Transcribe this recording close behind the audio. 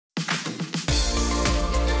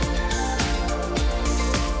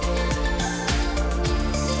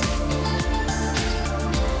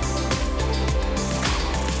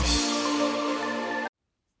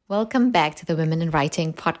Welcome back to the Women in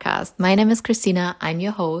Writing podcast. My name is Christina. I'm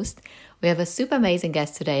your host. We have a super amazing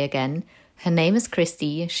guest today again. Her name is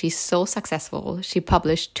Christy. She's so successful. She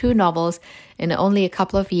published 2 novels in only a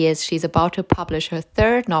couple of years. She's about to publish her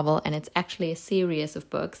 3rd novel, and it's actually a series of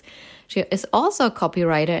books. She is also a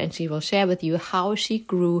copywriter, and she will share with you how she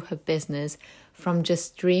grew her business from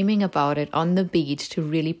just dreaming about it on the beach to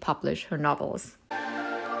really publish her novels.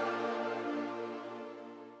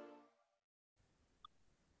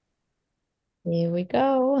 Here we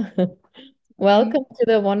go. Welcome to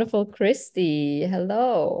the wonderful Christy.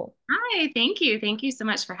 Hello. Hi, thank you. Thank you so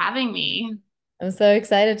much for having me. I'm so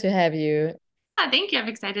excited to have you. Thank you. I'm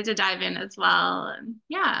excited to dive in as well.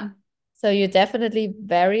 Yeah. So you're definitely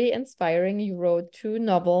very inspiring. You wrote 2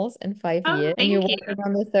 novels in 5 Oh, years and you're thank you. working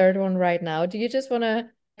on the 3rd one right now. Do you just want to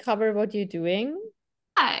cover what you're doing,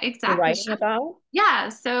 Yeah, you're exactly. writing about? Yeah.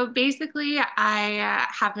 So basically, I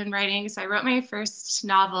have been writing. So I wrote my first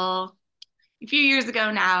novel a few years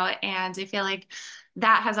ago now, and I feel like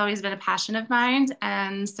that has always been a passion of mine.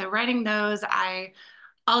 And so writing those, I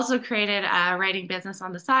also created a writing business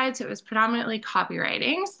on the side. So it was predominantly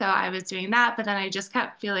copywriting. So I was doing that, but then I just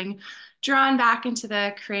kept feeling drawn back into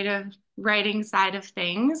the creative writing side of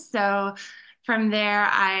things. So from there,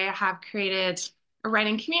 I have created a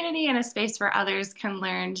writing community and a space where others can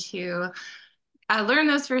learn to learn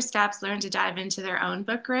those first steps, learn to dive into their own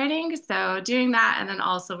book writing. So doing that, and then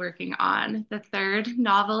also working on the 3rd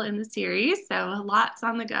novel in the series. So lots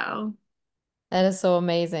on the go. That is so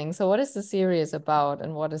amazing. So what is the series about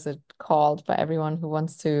and what is it called for everyone who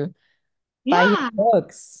wants to buy your Yeah.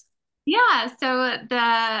 books? Yeah, so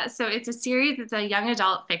it's a series, it's a young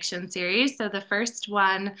adult fiction series. So the first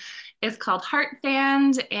one is called Heart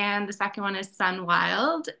Sand, and the second one is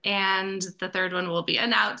Sunwild, and the 3rd one will be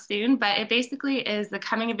announced soon. But it basically is the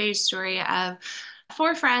coming of age story of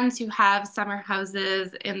 4 friends who have summer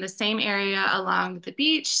houses in the same area along the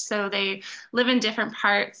beach. So they live in different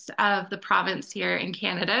parts of the province here in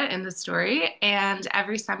Canada in the story. And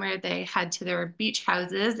every summer they head to their beach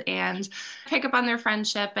houses and pick up on their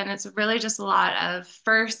friendship. And it's really just a lot of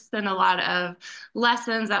firsts and a lot of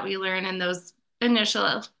lessons that we learn in those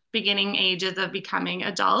initial beginning ages of becoming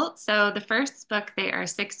adults. So the first book, they are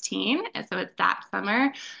 16, and so it's that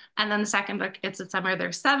summer. And then the second book, it's a summer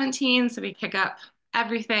they're 17. So we pick up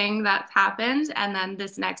everything that's happened. And then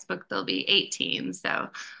this next book, they'll be 18. So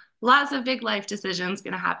lots of big life decisions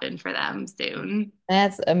going to happen for them soon.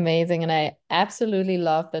 That's amazing. And I absolutely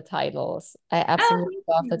love the titles. I Oh, absolutely thank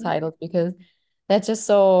love the you. titles because they're just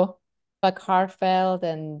so like heartfelt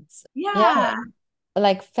and yeah, Yeah.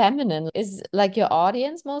 like feminine. Is like your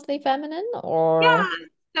audience mostly feminine or? Yeah.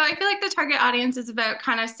 So I feel like the target audience is about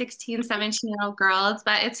kind of 16, 17-year-old girls,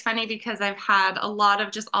 but it's funny because I've had a lot of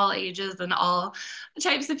just all ages and all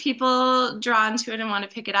types of people drawn to it and want to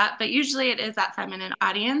pick it up. But usually it is that feminine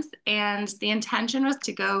audience. And the intention was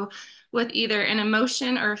to go with either an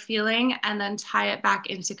emotion or a feeling and then tie it back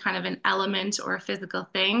into kind of an element or a physical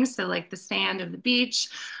thing. So like the sand of the beach,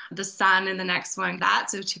 the sun in the next one, that.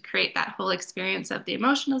 So to create that whole experience of the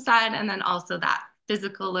emotional side and then also that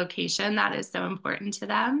physical location that is so important to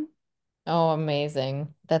them. Oh,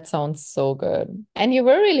 amazing. That sounds so good. And you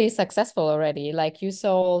were really successful already. Like you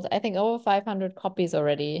sold, I think, over 500 copies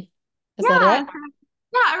already. Is that Yeah, right?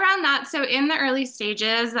 yeah, around that. So in the early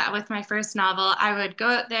stages with my first novel, I would go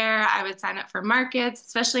out there, I would sign up for markets,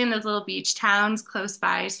 especially in those little beach towns close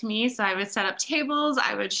by to me. So I would set up tables,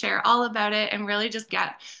 I would share all about it and really just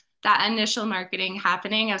get that initial marketing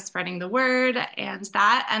happening of spreading the word and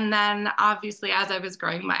that. And then obviously as I was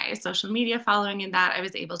growing my social media following in that, I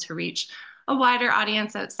was able to reach a wider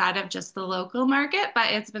audience outside of just the local market.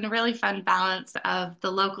 But it's been a really fun balance of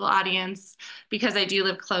the local audience because I do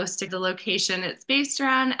live close to the location it's based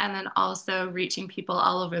around, and then also reaching people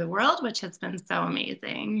all over the world, which has been so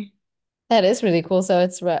amazing. That is really cool. So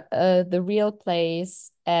it's the real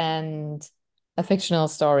place and a fictional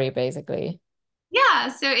story, basically. Yeah,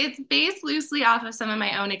 so it's based loosely off of some of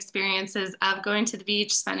my own experiences of going to the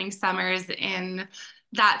beach, spending summers in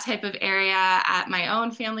that type of area at my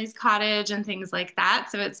own family's cottage and things like that.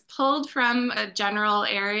 So it's pulled from a general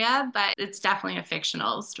area, but it's definitely a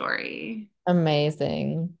fictional story.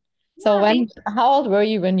 Amazing. So Yeah, when, how old were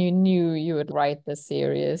you when you knew you would write this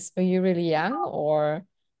series? Were you really young or?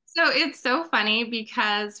 so it's so funny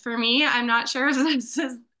because for me, I'm not sure if this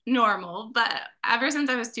is normal, but ever since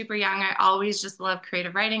I was super young, I always just loved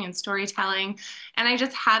creative writing and storytelling. And I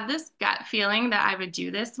just had this gut feeling that I would do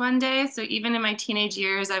this one day. So even in my teenage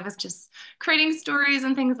years, I was just creating stories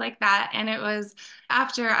and things like that. And it was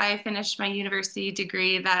after I finished my university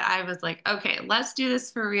degree that I was like, okay, let's do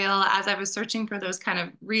this for real. As I was searching for those kind of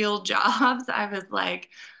real jobs, I was like,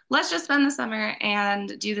 let's just spend the summer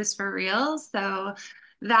and do this for real. So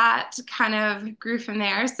that kind of grew from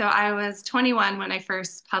there. So I was 21 when I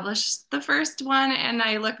first published the first one, and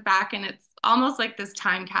I look back and it's almost like this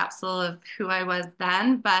time capsule of who I was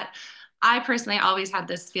then. But I personally always had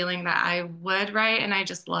this feeling that I would write, and I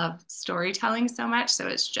just love storytelling so much. So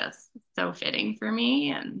it's just so fitting for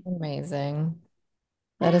me. And Amazing.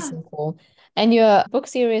 That is yeah. so cool. And your book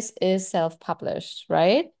series is self-published,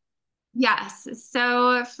 right? Yes.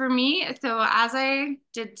 So for me, so as I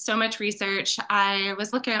did so much research, I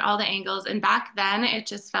was looking at all the angles, and back then it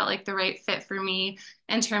just felt like the right fit for me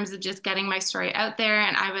in terms of just getting my story out there.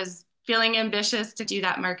 And I was feeling ambitious to do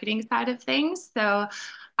that marketing side of things. So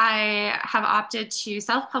I have opted to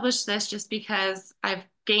self-publish this just because I've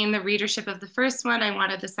gained the readership of the first one. I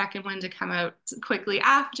wanted the second one to come out quickly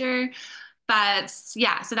after. But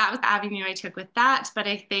yeah, so that was the avenue I took with that. But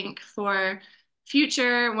I think for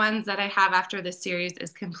future ones that I have after this series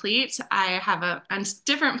is complete, I have a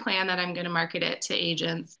different plan that I'm going to market it to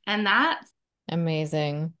agents. And that,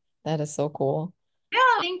 Amazing. That is so cool. yeah,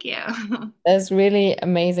 thank you. That's really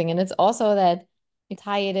amazing. And it's also that you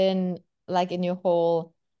tie it in like in your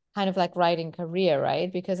whole kind of like writing career,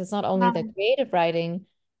 right? Because it's not only the creative writing,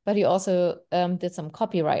 but you also did some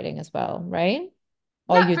copywriting as well, right?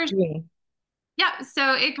 Or Yeah, you're for doing. Yeah,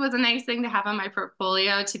 so it was a nice thing to have on my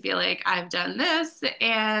portfolio to be like, I've done this.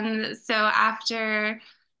 And so after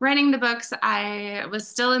writing the books, I was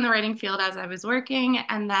still in the writing field as I was working.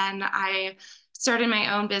 And then I started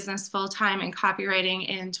my own business full time in copywriting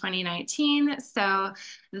in 2019. So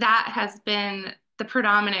that has been the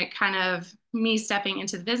predominant kind of me stepping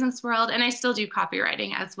into the business world. And I still do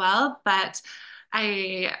copywriting as well, but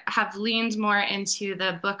I have leaned more into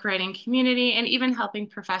the book writing community and even helping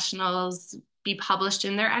professionals be published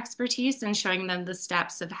in their expertise and showing them the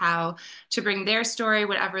steps of how to bring their story,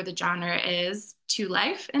 whatever the genre is, to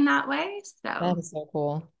life in that way. That So, is so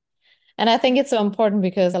cool. And I think it's so important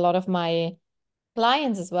because a lot of my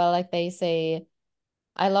clients as well, like they say,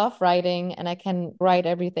 I love writing and I can write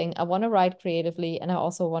everything. I want to write creatively and I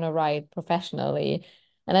also want to write professionally.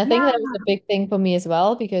 And I think yeah, that was a big thing for me as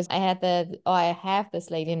well because I have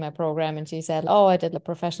this lady in my program and she said, oh, I did a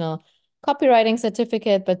professional copywriting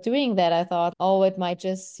certificate. But doing that, I thought, oh, it might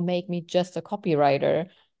just make me just a copywriter.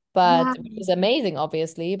 yeah, But which is amazing,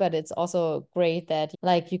 obviously, but it's also great that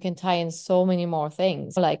like you can tie in so many more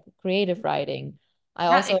things, like creative writing. I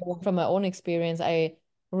yeah, also, from my own experience, I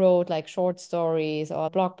wrote like short stories or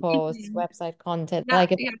blog posts, amazing. website content, Yeah,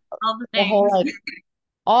 like it's yeah, all the the whole things. like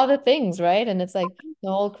all the things, right? And it's like the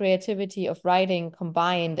whole creativity of writing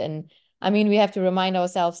combined. And I mean, we have to remind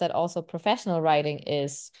ourselves that also professional writing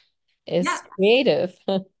Yeah, is creative.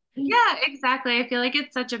 yeah, exactly. I feel like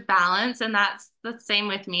it's such a balance, and that's the same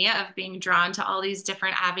with me of being drawn to all these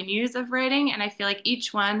different avenues of writing. And I feel like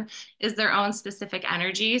each one is their own specific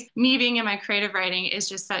energies. Me being in my creative writing is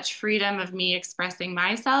just such freedom of me expressing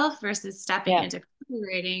myself versus stepping Yeah. into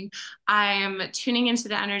copywriting. I'm tuning into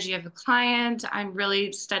the energy of the client. I'm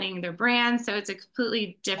really studying their brand. So it's a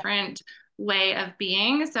completely different way of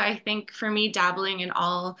being. So I think for me, dabbling in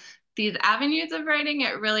all these avenues of writing,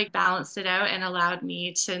 it really balanced it out and allowed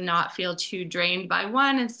me to not feel too drained by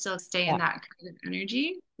one and still stay in Yeah. that kind of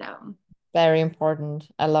energy. So, Very important.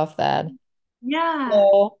 I love that. yeah,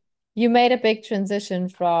 So you made a big transition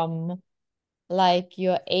from like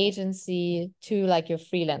your agency to like your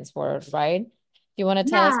freelance world, right? Do you want to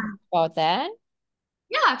tell us yeah. about that?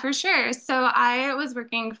 Yeah, for sure. So I was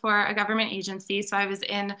working for a government agency. So I was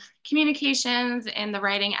in communications in the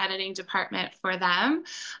writing editing department for them.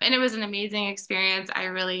 And it was an amazing experience. I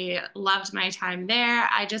really loved my time there.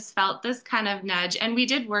 I just felt this kind of nudge. And we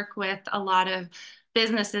did work with a lot of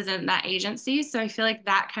businesses in that agency. So I feel like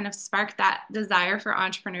that kind of sparked that desire for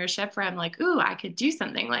entrepreneurship where I'm like, ooh, I could do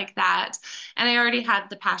something like that. And I already had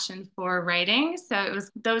the passion for writing. So it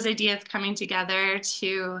was those ideas coming together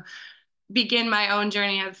to begin my own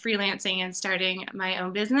journey of freelancing and starting my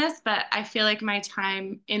own business. But I feel like my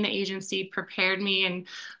time in the agency prepared me and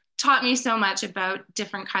taught me so much about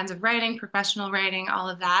different kinds of writing, professional writing, all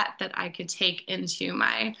of that, that I could take into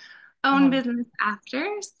my own Uh-huh. business after.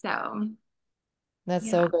 So, That's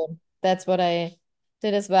so yeah. good. That's what I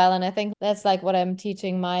did as well. And I think that's like what I'm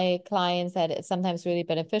teaching my clients that it's sometimes really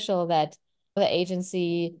beneficial that the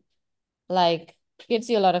agency like gives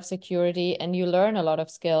you a lot of security and you learn a lot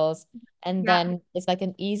of skills. And Yeah. then it's like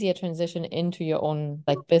an easier transition into your own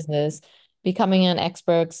like business, becoming an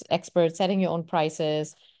expert, setting your own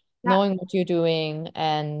prices, Yeah. knowing what you're doing.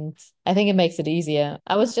 And I think it makes it easier.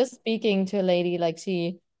 I was just speaking to a lady, like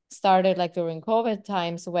she started like during COVID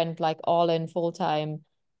times, went like all in full time,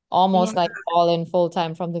 Yeah. almost like all in full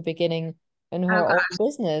time from the beginning. in Oh her own gosh.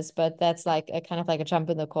 business, but that's like a kind of like a jump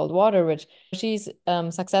in the cold water, which she's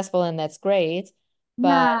successful and that's great.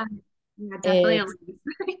 But Yeah. Yeah, definitely a it's leap.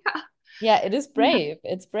 Yeah. yeah, it is Yeah. brave.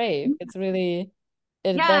 It's brave. It's really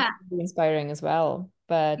that's Yeah. really inspiring as well.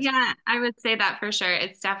 But Yeah, I would say that for sure.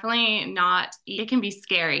 It's definitely not, it can be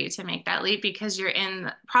scary to make that leap because you're in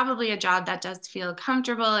probably a job that does feel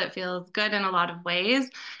comfortable. It feels good in a lot of ways.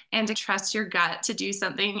 And to trust your gut to do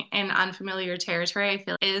something in unfamiliar territory, I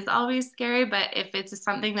feel is always scary. But if it's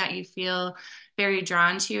something that you feel very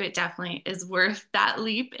drawn to, it definitely is worth that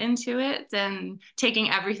leap into it and taking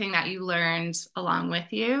everything that you learned along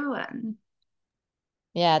with you. And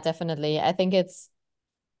yeah, definitely. I think it's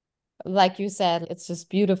like you said, it's just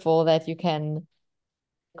beautiful that you can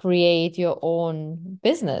create your own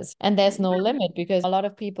business and there's no limit because a lot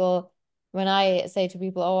of people, when I say to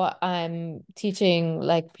people, oh, I'm teaching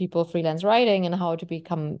like people freelance writing and how to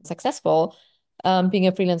become successful, being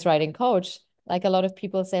a freelance writing coach, like a lot of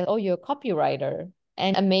people say, oh, you're a copywriter,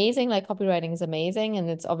 and amazing, like copywriting is amazing and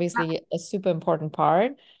it's yeah, obviously a super important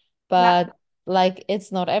part, yeah, but like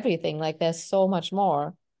it's not everything, like there's so much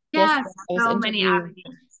more. yeah, Yesterday I was so many interviewing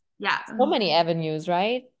avenues. Yeah. so many avenues,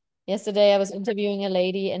 right? Yesterday, I was interviewing a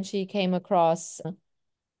lady and she came across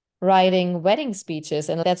writing wedding speeches,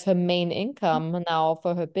 and that's her main income now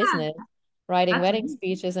for her Yeah, business, writing that's wedding amazing.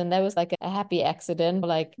 speeches. And that was like a happy accident.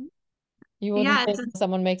 Like, you wouldn't Yeah, think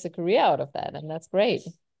someone makes a career out of that, and that's great.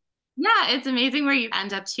 it's amazing where you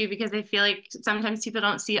end up too, because I feel like sometimes people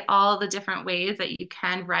don't see all the different ways that you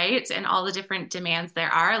can write and all the different demands there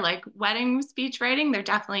are. Like wedding speech writing, there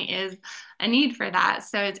definitely is a need for that.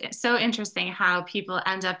 So it's so interesting how people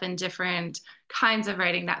end up in different kinds of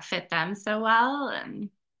writing that fit them so well. And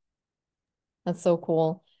That's so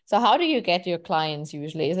cool. So, how do you get your clients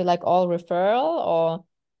usually? Is it like all referral, or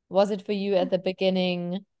was it for you at the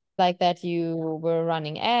beginning like that you were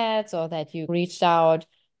running ads or that you reached out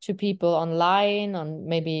to people online on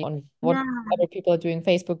maybe on what yeah. other people are doing,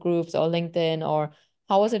 Facebook groups or LinkedIn, or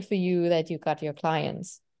how was it for you that you got your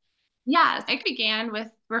clients? Yeah, it began with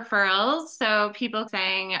referrals. So people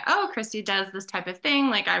saying, oh, Christy does this type of thing.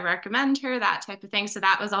 Like I recommend her, that type of thing. So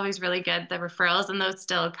that was always really good, the referrals, and those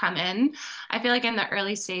still come in. I feel like in the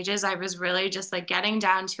early stages, I was really just like getting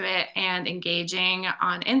down to it and engaging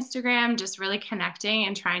on Instagram, just really connecting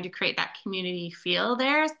and trying to create that community feel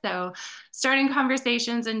there. So starting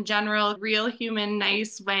conversations in general, real human,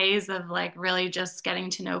 nice ways of like really just getting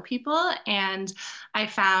to know people. And I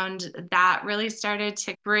found that really started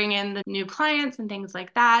to bring in the new clients and things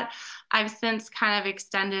like that. I've since kind of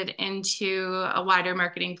extended into a wider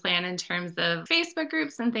marketing plan in terms of Facebook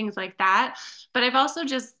groups and things like that. But I've also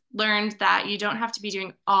just learned that you don't have to be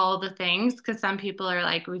doing all the things because some people are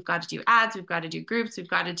like, we've got to do ads, we've got to do groups, we've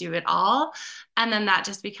got to do it all. And then that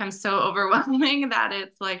just becomes so overwhelming that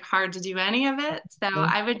it's like hard to do any of it. So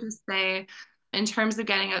I would just say, in terms of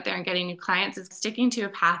getting out there and getting new clients, is sticking to a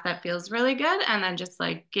path that feels really good and then just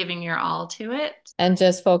like giving your all to it. And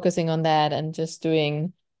just focusing on that and just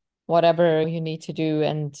doing whatever you need to do.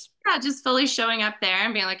 And Yeah, just fully showing up there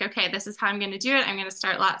and being like, okay, this is how I'm going to do it. I'm going to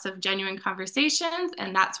start lots of genuine conversations,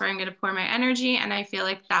 and that's where I'm going to pour my energy. And I feel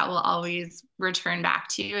like that will always return back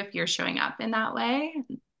to you if you're showing up in that way.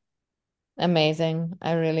 amazing.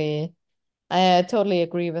 I totally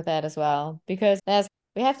agree with that as well because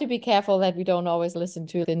we have to be careful that we don't always listen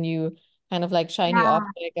to the new kind of like shiny Yeah,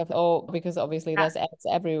 object of, oh, because obviously yeah, there's ads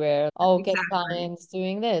everywhere. Oh, get exactly. clients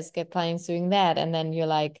doing this, get clients doing that. And then you're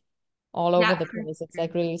like all over Yeah, the for place. It's sure.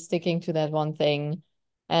 like really sticking to that one thing.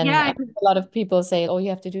 And Yeah, a lot of people say, oh, you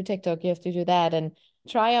have to do TikTok, you have to do that, and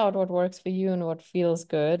try out what works for you and what feels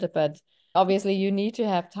good. But obviously you need to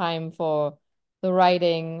have time for the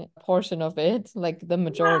writing portion of it, like the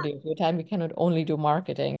yeah, majority of your time. You cannot only do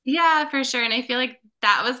marketing. yeah, for sure. And I feel like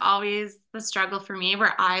that was always the struggle for me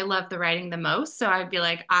where I love the writing the most. So I'd be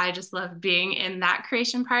like, I just love being in that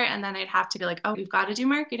creation part. And then I'd have to be like, oh, we've got to do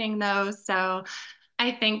marketing though. So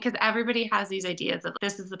I think because everybody has these ideas of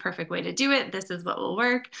this is the perfect way to do it, this is what will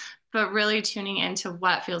work, but really tuning into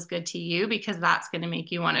what feels good to you because that's going to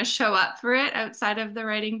make you want to show up for it outside of the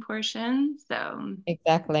writing portion. So,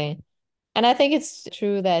 Exactly. And I think it's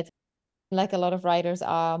true that like a lot of writers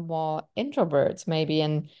are more introverts maybe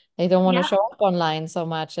and they don't want to yeah, show up online so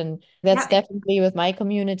much. And that's yeah, definitely with my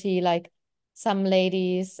community. Like some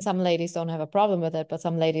ladies don't have a problem with it, but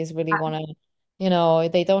some ladies really want to,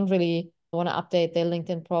 they don't really want to update their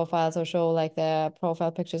LinkedIn profiles or show like their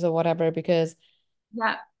profile pictures or whatever because,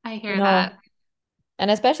 yeah, I you hear know, that.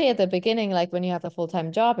 and especially at the beginning, like when you have a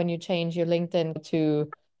full-time job and you change your LinkedIn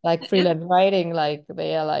to like freelance writing, like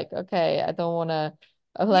they are like, okay, I don't want to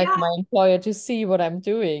of like Yeah. my employer to see what I'm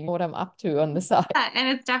doing, what I'm up to on the side. Yeah, and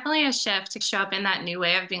it's definitely a shift to show up in that new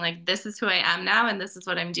way of being like, this is who I am now, and this is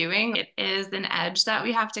what I'm doing. It is an edge that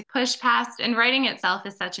we have to push past. And writing itself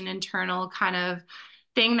is such an internal kind of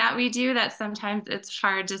thing that we do that sometimes it's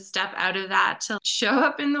hard to step out of that to show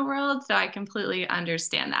up in the world. So I completely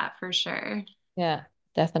understand that for sure. Yeah,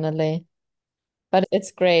 definitely. But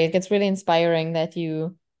it's great. It's really inspiring that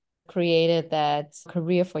you created that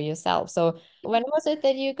career for yourself. So when was it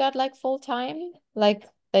that you got like full time? Like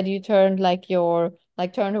that you turned like your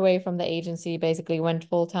like turned away from the agency, basically went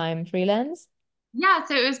full time freelance? Yeah,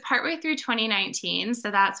 so it was partway through 2019.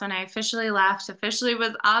 So that's when I officially left, officially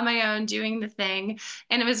was on my own doing the thing.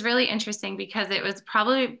 And it was really interesting because it was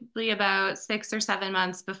probably about 6 or 7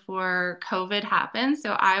 months before COVID happened.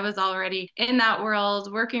 So I was already in that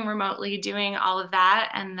world, working remotely, doing all of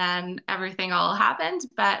that. And then everything all happened.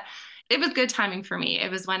 But it was good timing for me.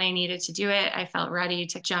 It was when I needed to do it. I felt ready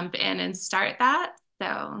to jump in and start that.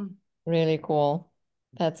 So, Really cool.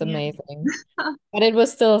 That's yeah. amazing. But it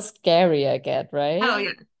was still scary, I get, Oh, right?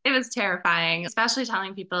 yeah. It was terrifying, especially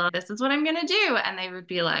telling people this is what I'm going to do. And they would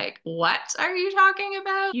be like, what are you talking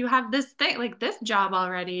about? You have this thing, like this job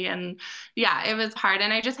already. And yeah, it was hard.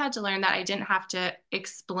 And I just had to learn that I didn't have to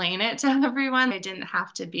explain it to everyone. I didn't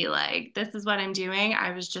have to be like, this is what I'm doing. I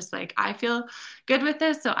was just like, I feel good with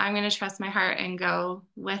this. So I'm going to trust my heart and go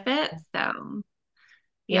with it. So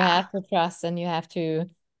You yeah. have to trust and you have to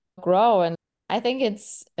grow. And I think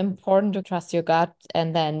it's important to trust your gut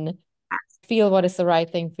and then feel what is the right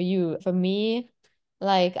thing for you. For me,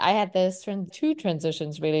 like I had this two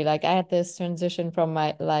transitions really. Like I had this transition from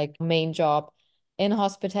my like main job in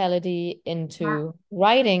hospitality Yeah. into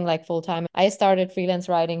writing like full time. I started freelance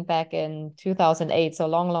writing back in 2008, so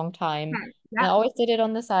long, long time. Okay. And I Yeah. always did it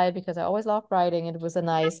on the side because I always loved writing. It was a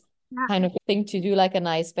nice Yeah. kind of thing to do, like a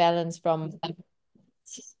nice balance from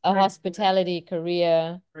a hospitality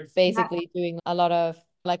career, Yeah. basically doing a lot of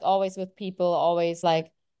like always with people, always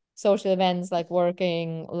like social events, like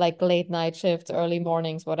working like late night shifts, early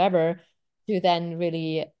mornings, whatever, to then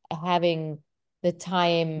really having the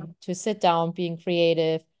time to sit down, being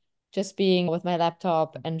creative, just being with my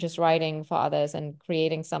laptop and just writing for others and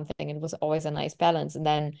creating something. It was always a nice balance. And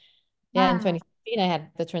then, yeah, in Yeah. 2015, I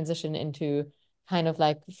had the transition into kind of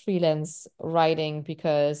like freelance writing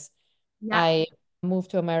because Yeah. I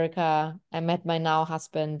moved to America. I met my now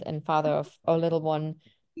husband and father of a little one.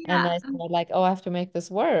 And Yeah. I said, like, oh, I have to make this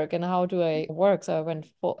work. And how do I work? So I went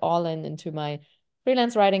full all in into my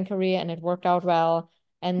freelance writing career and it worked out well.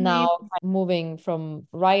 And now Amazing. I'm moving from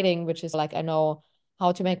writing, which is like I know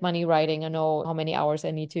how to make money writing. I know how many hours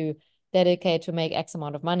I need to dedicate to make X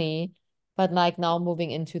amount of money. But like now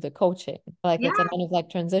moving into the coaching, like Yeah. it's a kind of like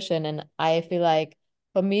transition. And I feel like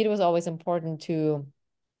for me, it was always important to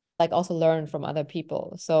like also learn from other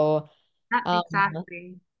people. So, Yeah, um,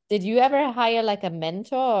 exactly. did you ever hire like a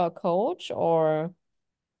mentor or a coach or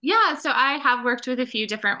Yeah, so I have worked with a few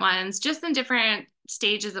different ones, just in different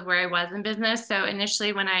stages of where I was in business. So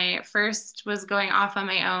initially, when I first was going off on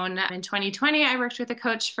my own in 2020, I worked with a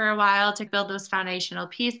coach for a while to build those foundational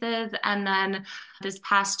pieces. And then this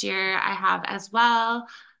past year, I have as well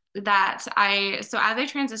so as I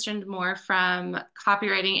transitioned more from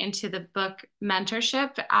copywriting into the book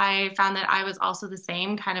mentorship, I found that I was also the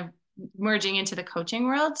same kind of merging into the coaching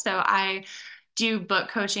world. So I do book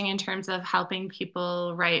coaching in terms of helping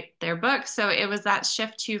people write their books. So it was that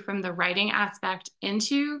shift too from the writing aspect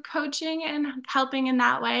into coaching and helping in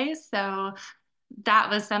that way. So that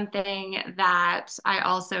was something that I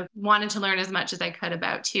also wanted to learn as much as I could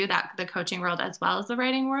about too, that the coaching world as well as the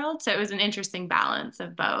writing world. So it was an interesting balance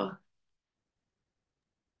of both.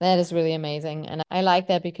 that is really amazing. And I like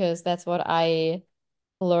that because that's what I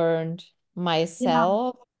learned Yeah.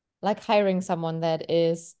 myself, like hiring someone that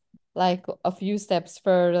is like a few steps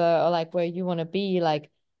further or like where you want to be,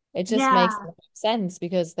 like it just makes Yeah. sense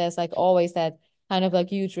because there's like always that kind of like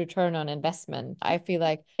huge return on investment. I feel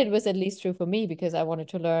like it was at least true for me because I wanted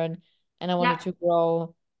to learn and I Yeah. wanted to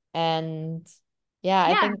grow. And yeah, I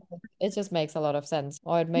Yeah. think it just makes a lot of sense,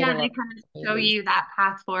 or it made a Yeah, lot they of kind of sense at show least. you that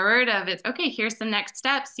path forward of it's okay, here's some next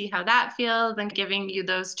steps, see how that feels, and giving you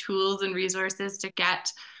those tools and resources to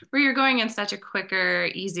get where you're going in such a quicker,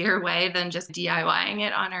 easier way than just DIYing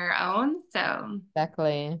it on our own. So,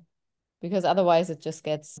 Exactly. Because otherwise it just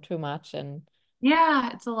gets too much. And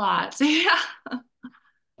yeah, it's a lot. Yeah.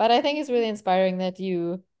 but I think it's really inspiring that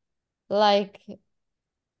you like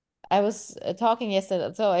I was talking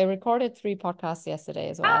yesterday. So I recorded three podcasts yesterday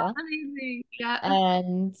as Ah, well. amazing. Yeah.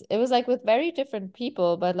 And it was like with very different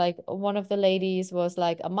people, but like one of the ladies was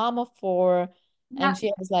like a mom of four And Yeah.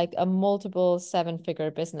 she has like a multiple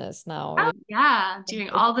seven-figure business now. Oh, yeah. Doing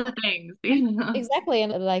It's all the things. exactly.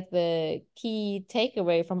 And like the key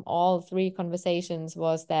takeaway from all three conversations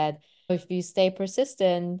was that if you stay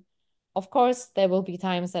persistent, of course, there will be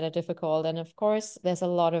times that are difficult. And of course, there's a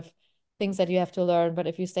lot of things that you have to learn. But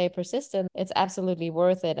if you stay persistent, it's absolutely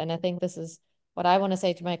worth it. And I think this is what I want to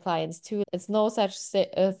say to my clients too. It's no such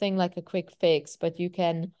thing like a quick fix, but you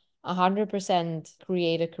can 100%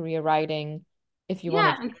 create a career writing if you want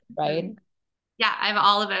to Yeah. do it, right? Yeah, I'm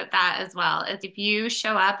all about that as well. If you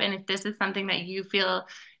show up and if this is something that you feel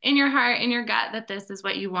in your heart, in your gut, that this is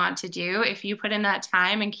what you want to do, if you put in that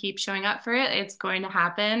time and keep showing up for it, it's going to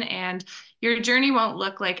happen. And your journey won't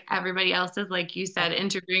look like everybody else's, like you said,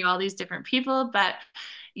 interviewing all these different people, but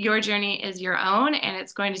your journey is your own and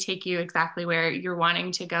it's going to take you exactly where you're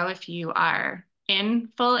wanting to go if you are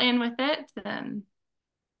full in with it. Then,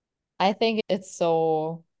 I think it's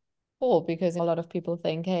so cool because a lot of people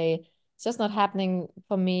think, hey, it's just not happening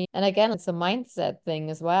for me. And again, it's a mindset thing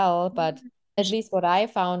as well. But at least what I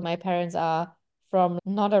found, my parents are from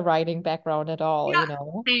not a writing background at all, yeah, you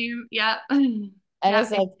know? same. Yeah. And Yeah.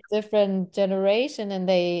 it's like different generation and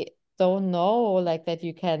they don't know like that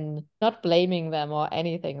you can not blaming them or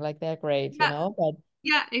anything. Like they're great, you Yeah. know? But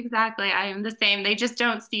Yeah, exactly. I am the same. They just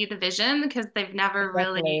don't see the vision because they've never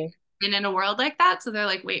really exactly. been in a world like that. So they're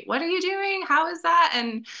like, wait, what are you doing? How is that?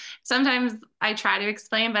 And sometimes I try to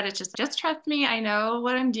explain, but it's just trust me. I know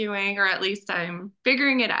what I'm doing, or at least I'm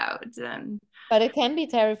figuring it out. And But it can be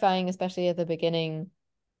terrifying, especially at the beginning,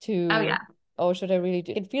 oh, to, yeah. oh, should I really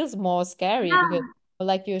do? It feels more scary because Yeah.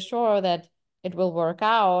 like you're sure that it will work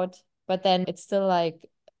out, but then it's still like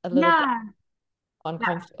a little bit Yeah. Yeah.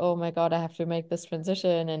 uncomfortable. Oh my God, I have to make this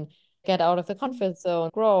transition and get out of the comfort zone,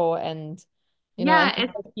 grow, and and Yeah. you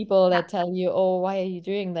It's have people yeah. that tell you, oh, why are you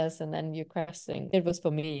doing this? And then you're questioning. It was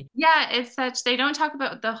for me. Yeah, it's such, they don't talk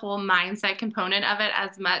about the whole mindset component of it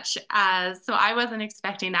as much as, so I wasn't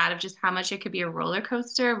expecting that of just how much it could be a roller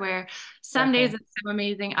coaster where some days Exactly. it's so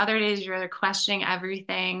amazing, other days you're questioning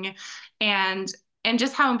everything and and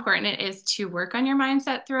just how important it is to work on your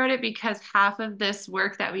mindset throughout it because half of this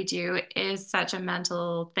work that we do is such a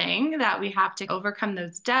mental thing that we have to overcome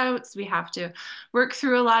those doubts, we have to work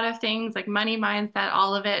through a lot of things like money mindset,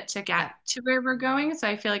 all of it to get Yeah. to where we're going. So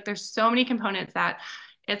I feel like there's so many components that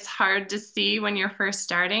it's hard to see when you're first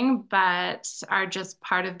starting, but are just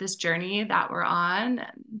part of this journey that we're on.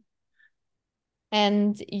 And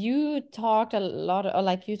And you talked a lot, or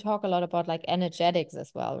like you talk a lot about like energetics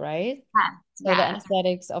as well, right? yes, So the yes.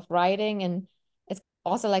 energetics of writing, and it's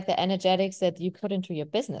also like the energetics that you put into your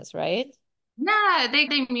business, right? Yeah, they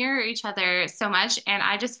mirror each other so much. And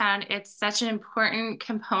I just found it's such an important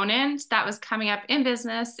component that was coming up in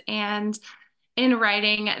business and in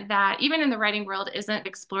writing that even in the writing world isn't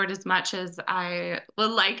explored as much as I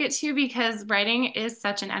would like it to because writing is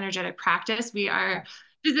such an energetic practice. We are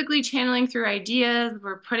physically channeling through ideas,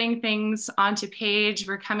 we're putting things onto page,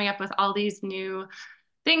 we're coming up with all these new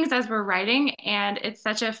things as we're writing and it's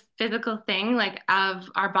such a physical thing like of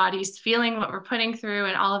our bodies feeling what we're putting through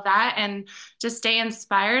and all of that and to stay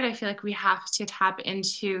inspired I feel like we have to tap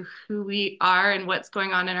into who we are and what's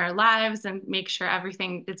going on in our lives and make sure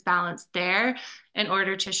everything is balanced there in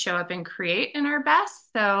order to show up and create in our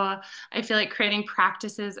best. So I feel like creating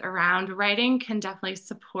practices around writing can definitely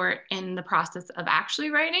support in the process of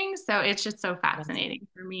actually writing, so it's just so Amazing. fascinating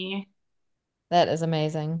for me. That is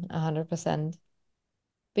amazing, 100%.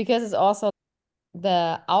 Because it's also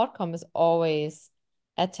the outcome is always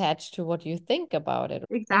attached to what you think about it.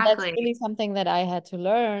 And that's Exactly. really something that I had to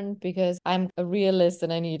learn because I'm a realist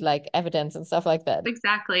and I need like evidence and stuff like that.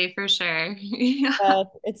 Exactly, for sure. Yeah. But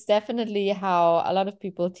it's definitely how a lot of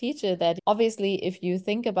people teach it that obviously, if you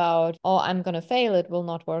think about, oh, I'm going to fail, it will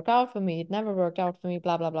not work out for me, it never worked out for me,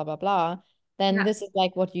 blah, blah, blah, blah, blah, then Yeah. this is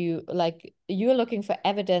like what you like, you're looking for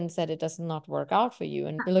evidence that it does not work out for you.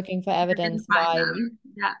 And you're looking for You're gonna evidence find why. them.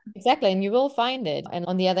 Yeah. Exactly. And you will find it. And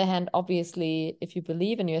on the other hand, obviously, if you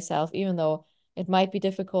believe in yourself, even though it might be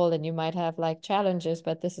difficult and you might have like challenges,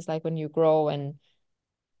 but this is like when you grow and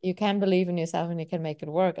you can believe in yourself and you can make it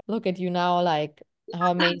work. Look at you now, like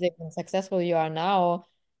how amazing and successful you are now.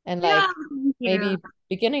 And Yeah. like Thank you. maybe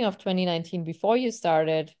beginning of 2019, before you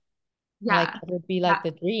started, like Yeah. it would be Yeah. like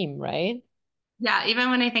the dream, right? Yeah, even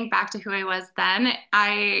when I think back to who I was then,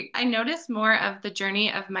 I noticed more of the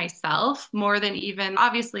journey of myself more than even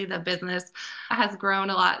obviously the business has grown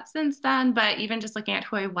a lot since then, but even just looking at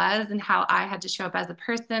who I was and how I had to show up as a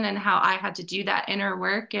person and how I had to do that inner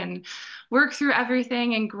work and work through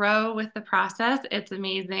everything and grow with the process, it's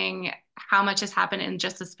amazing how much has happened in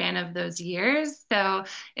just the span of those years. So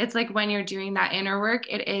it's like when you're doing that inner work,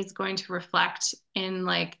 it is going to reflect in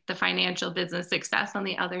like the financial business success on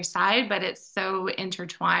the other side, but it's so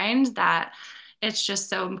intertwined that it's just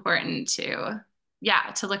so important to,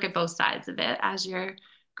 yeah, to look at both sides of it as you're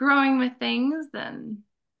growing with things. And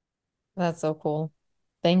That's so cool.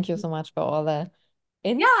 Thank you so much for all that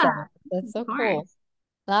insight. yeah, That's of so cool. course.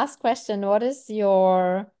 Last question. What is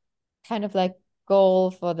your kind of like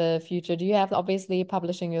goal for the future? Do you have obviously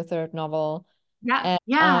publishing your third novel Yeah, and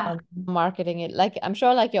yeah. marketing it? Like I'm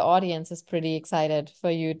sure like your audience is pretty excited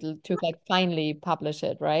for you to like finally publish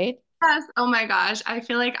it, right? Yes. Oh my gosh. I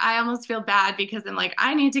feel like I almost feel bad because I'm like,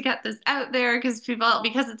 I need to get this out there because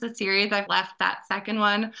it's a series, I've left that second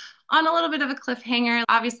one on a little bit of a cliffhanger.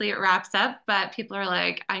 Obviously, it wraps up, but people are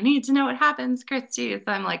like, I need to know what happens, Christy. So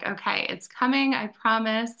I'm like, okay, it's coming, I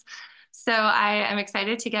promise. So I am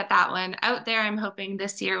excited to get that one out there. I'm hoping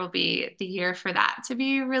this year will be the year for that to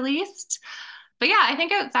be released. But yeah, I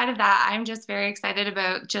think outside of that, I'm just very excited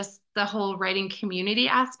about just the whole writing community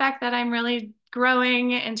aspect that I'm really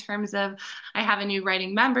growing in terms of I have a new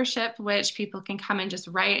writing membership, which people can come and just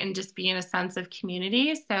write and just be in a sense of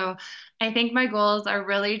community. So I think my goals are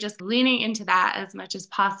really just leaning into that as much as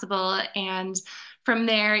possible. And from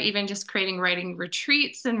there, even just creating writing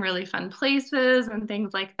retreats in really fun places and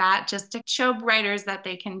things like that, just to show writers that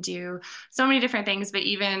they can do so many different things, but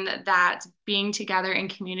even that being together in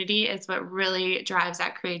community is what really drives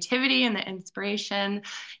that creativity and the inspiration,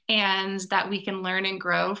 and that we can learn and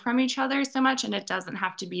grow from each other so much. And it doesn't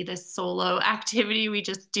have to be this solo activity we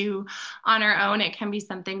just do on our own. It can be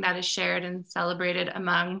something that is shared and celebrated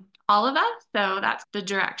among all of us. So that's the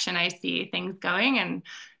direction I see things going, and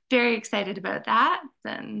very excited about that.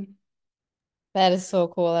 And That is so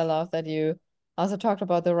cool. I love that you also talked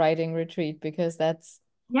about the writing retreat because that's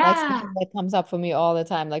like yeah. something that comes up for me all the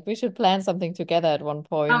time. Like we should plan something together at one Oh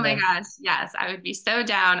point my and gosh, yes, I would be so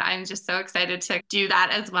down. I'm just so excited to do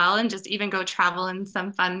that as well and just even go travel in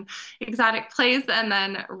some fun exotic place and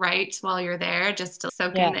then write while you're there just to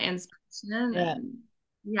soak in yeah, the inspiration. yeah, And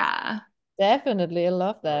yeah. definitely. I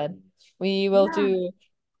love that. We will Yeah. do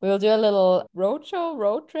we will do a little road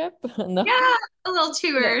trip. No. Yeah. A little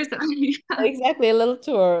Yeah, tours. Yeah. exactly, a little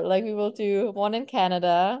tour. Like we will do one in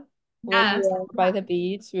Canada when you Yes. are by the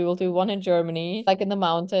beach. We will do one in Germany, like in the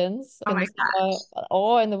mountains, Oh in my the summer gosh.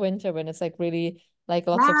 or in the winter when it's like really like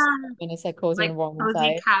lots of snow Yeah. and it's like cozy Like and warm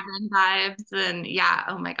cozy inside. cabin vibes. And yeah,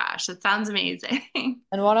 oh my gosh, it sounds amazing.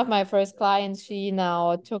 And one of my first clients, she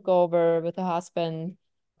now took over with her husband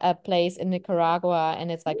a place in Nicaragua,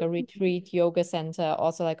 and it's like a retreat yoga center,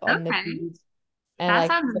 also like on the Okay. beach. And That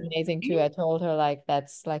like sounds it's amazing too. amazing. I told her like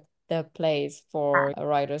that's like the place for a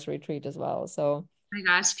writer's retreat as well. So Oh my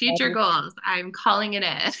gosh, that future is, goals. I'm calling it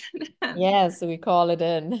in. yes, we call it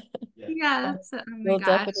in. Yes. Oh my We'll gosh.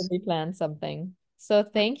 definitely plan something. So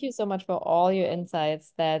thank you so much for all your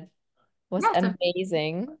insights. That was Yes.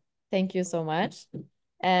 amazing. Thank you so much.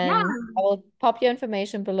 And Yeah. I will pop your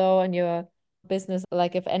information below on your business.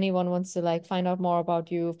 Like if anyone wants to like find out more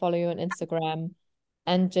about you, follow you on Instagram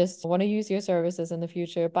and just want to use your services in the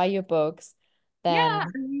future, buy your books, Yeah.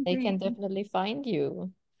 then they can Amazing. definitely find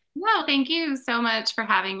you. No, thank you so much for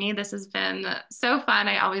having me. This has been so fun.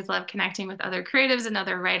 I always love connecting with other creatives and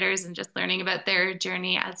other writers and just learning about their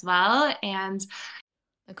journey as well. And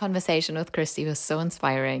The conversation with Christy was so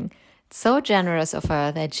inspiring. It's so generous of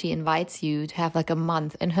her that she invites you to have like a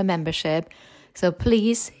month in her membership. So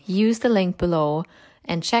please use the link below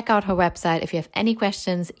and check out her website. If you have any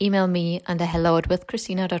questions, email me under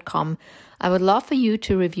hello@withchristina.com. I would love for you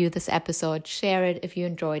to review this episode, share it if you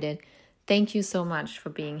enjoyed it. Thank you so much for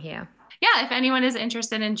being here. yeah, if anyone is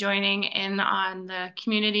interested in joining in on the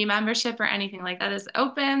community membership or anything like that is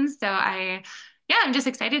open. So yeah, I'm just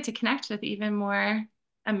excited to connect with even more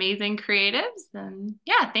amazing creatives. And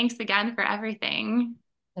yeah, thanks again for everything.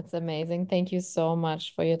 That's amazing. Thank you so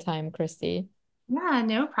much for your time, Christy. Yeah,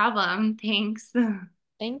 no problem. Thanks.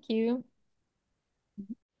 Thank you.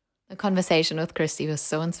 The conversation with Christy was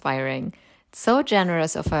so inspiring. It's so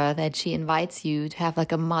generous of her that she invites you to have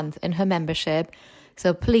like a month in her membership.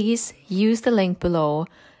 So please use the link below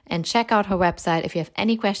and check out her website. If you have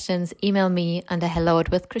any questions, email me under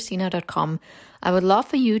hello@withchristina.com. I would love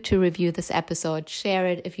for you to review this episode, share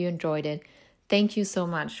it if you enjoyed it. Thank you so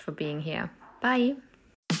much for being here. Bye.